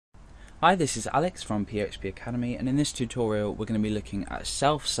Hi, this is Alex from PHP Academy, and in this tutorial we're going to be looking at a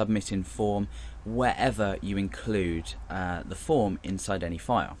self-submitting form wherever you include the form inside any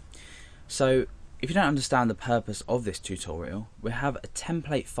file. So if you don't understand the purpose of this tutorial, we have a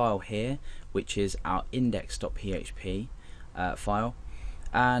template file here which is our index.php file,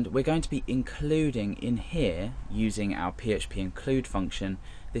 and we're going to be including in here, using our PHP include function,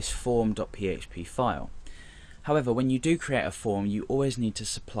 this form.php file. However, when you do create a form, you always need to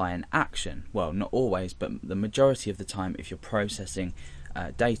supply an action. Well, not always, but the majority of the time, if you're processing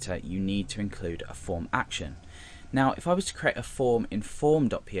data, you need to include a form action. Now, if I was to create a form in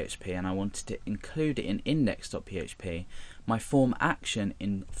form.php and I wanted to include it in index.php, my form action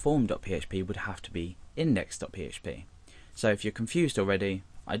in form.php would have to be index.php. So if you're confused already,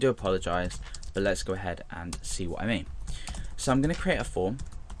 I do apologize, but let's go ahead and see what I mean. So I'm going to create a form.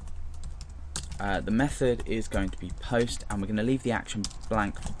 The method is going to be post, and we're going to leave the action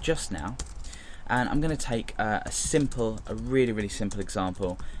blank for just now. And I'm going to take a really simple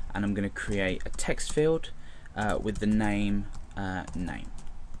example, and I'm going to create a text field with the name name,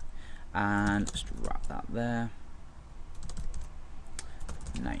 and just wrap that there.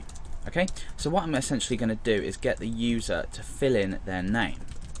 Name. Okay. So what I'm essentially going to do is get the user to fill in their name.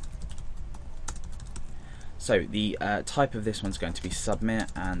 So the type of this one's going to be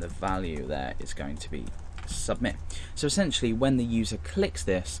submit, and the value there is going to be submit. So essentially, when the user clicks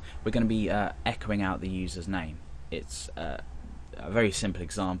this, we're going to be echoing out the user's name. It's a very simple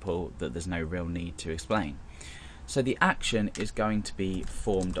example that there's no real need to explain. So the action is going to be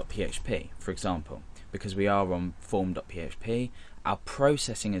form.php, for example, because we are on form.php. Our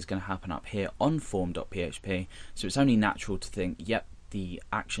processing is going to happen up here on form.php, so it's only natural to think, yep, the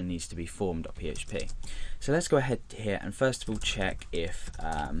action needs to be form.php. So let's go ahead here and first of all check if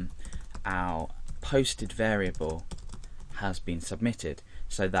our posted variable has been submitted.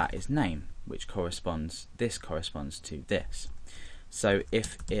 So that is name, which corresponds to this. So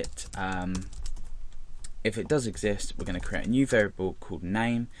if it does exist, we're going to create a new variable called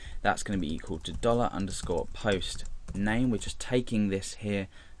name. That's going to be equal to $_post name. We're just taking this here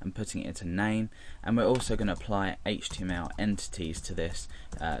and putting it into name, and we're also going to apply HTML entities to this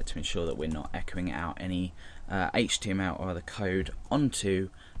to ensure that we're not echoing out any HTML or other code onto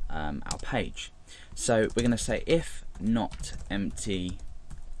our page. So we're going to say if not empty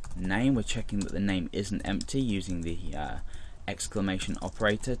name. We're checking that the name isn't empty using the exclamation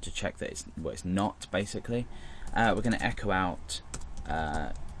operator to check that it's not, basically. We're going to echo out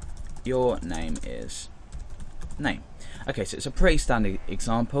your name is name. Okay, so it's a pretty standard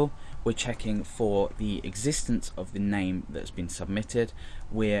example. We're checking for the existence of the name that's been submitted.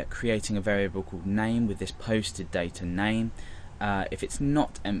 We're creating a variable called name with this posted data name. If it's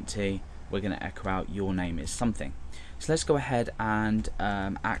not empty, we're going to echo out your name is something. So let's go ahead and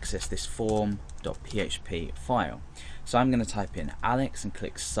access this form.php file. So I'm going to type in Alex and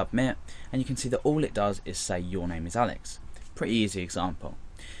click submit, and you can see that all it does is say your name is Alex. Pretty easy example.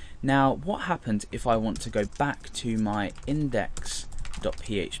 Now, what happens if I want to go back to my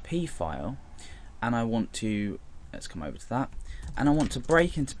index.php file and I want to, let's come over to that, and I want to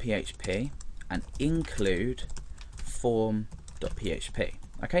break into PHP and include form.php.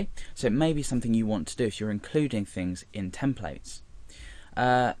 Okay, so it may be something you want to do if you're including things in templates.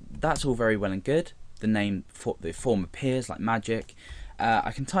 That's all very well and good. The form appears like magic.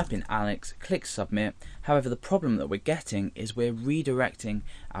 I can type in Alex, click submit. However, the problem that we're getting is we're redirecting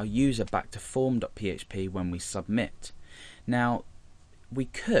our user back to form.php when we submit. Now, we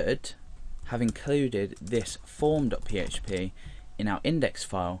could have included this form.php in our index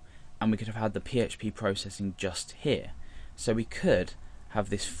file, and we could have had the PHP processing just here. So we could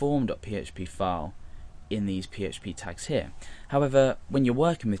have this form.php file in these PHP tags here. However, when you're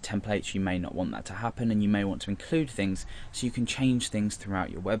working with templates, you may not want that to happen, and you may want to include things so you can change things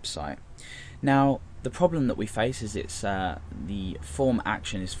throughout your website. Now, the problem that we face is it's the form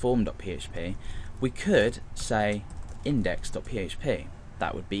action is form.php. We could say index.php.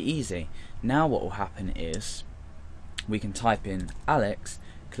 That would be easy. Now what will happen is we can type in Alex,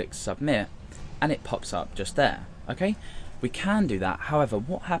 click submit, and it pops up just there. Okay? We can do that. However,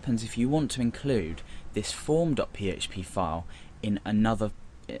 what happens if you want to include this form.php file in another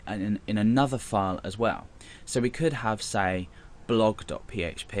file as well? So we could have, say,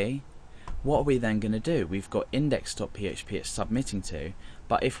 blog.php. What are we then going to do? We've got index.php it's submitting to,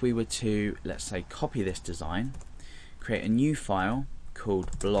 but if we were to, let's say, copy this design, create a new file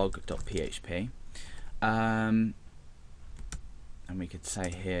called blog.php, and we could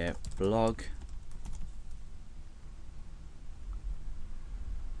say here blog,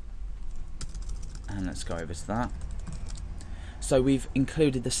 and let's go over to that. So we've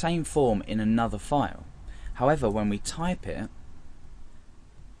included the same form in another file. However, when we type it,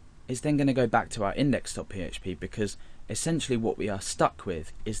 it's then going to go back to our index.php, because essentially what we are stuck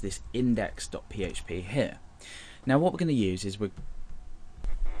with is this index.php here. Now what we're going to use is we're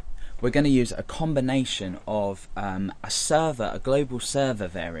going to use a combination of a global server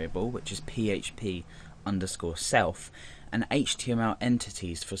variable, which is PHP underscore self, and HTML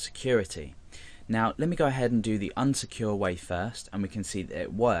entities for security. Now let me go ahead and do the unsecure way first, and we can see that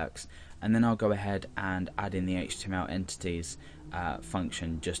it works, and then I'll go ahead and add in the HTML entities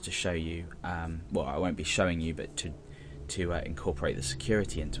function just to show you, well, I won't be showing you, but to incorporate the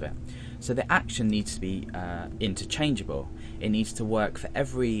security into it. So the action needs to be interchangeable. It needs to work for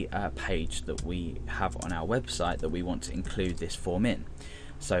every page that we have on our website that we want to include this form in.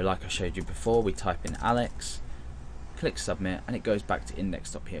 So like I showed you before, we type in Alex, click submit, and it goes back to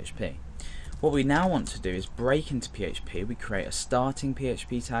index.php. What we now want to do is break into PHP. We create a starting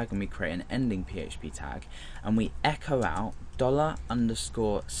PHP tag and we create an ending PHP tag, and we echo out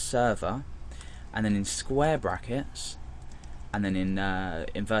 $_server, and then in square brackets, and then in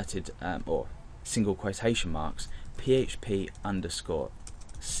inverted or single quotation marks, PHP underscore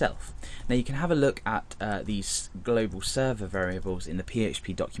self. Now you can have a look at these global server variables in the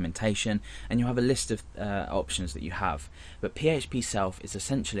PHP documentation, and you have a list of options that you have, but PHP self is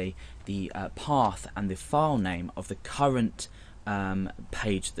essentially the path and the file name of the current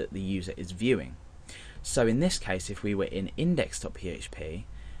page that the user is viewing. So in this case, if we were in index.php,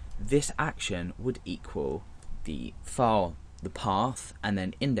 this action would equal the file, the path, and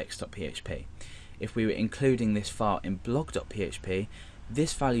then index.php. If we were including this file in blog.php,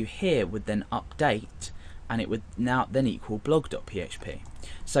 this value here would then update, and it would now then equal blog.php.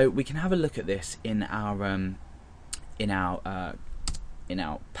 So we can have a look at this in our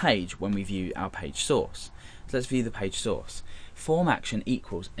page when we view our page source. So let's view the page source. Form action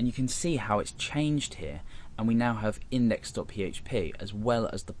equals, and you can see how it's changed here, and we now have index.php as well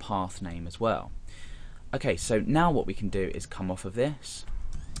as the path name as well. Okay, so now what we can do is come off of this,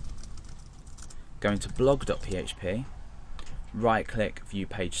 go into blog.php, right click, view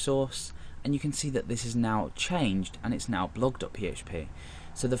page source, and you can see that this is now changed and it's now blog.php.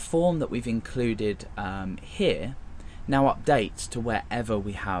 So the form that we've included here now updates to wherever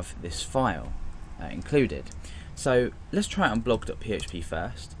we have this file included. So let's try it on blog.php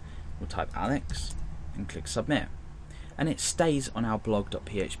first. We'll type Alex and click submit, and it stays on our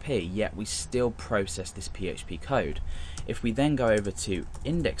blog.php, yet we still process this PHP code. If we then go over to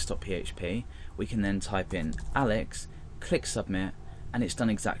index.php, we can then type in Alex, click submit, and it's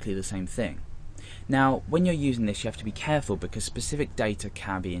done exactly the same thing. Now when you're using this, you have to be careful because specific data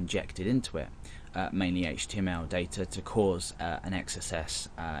can be injected into it, mainly HTML data, to cause an XSS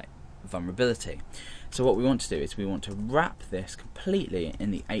vulnerability. So what we want to do is we want to wrap this completely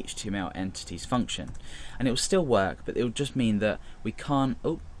in the HTML entities function, and it will still work, but it will just mean that we can't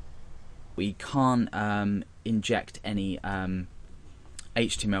inject any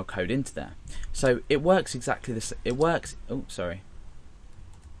HTML code into there. So it works exactly this. It works. Oh, sorry,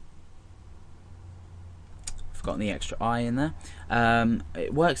 forgotten the extra I in there.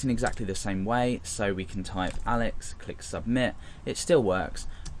 It works in exactly the same way. So we can type Alex, click submit. It still works,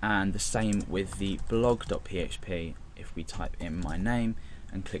 and the same with the blog.php. If we type in my name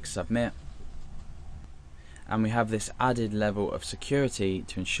and click submit, and we have this added level of security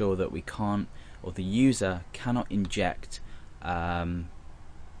to ensure that we can't, or the user cannot inject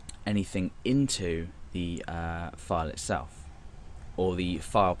anything into the file itself, or the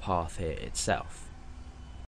file path here itself.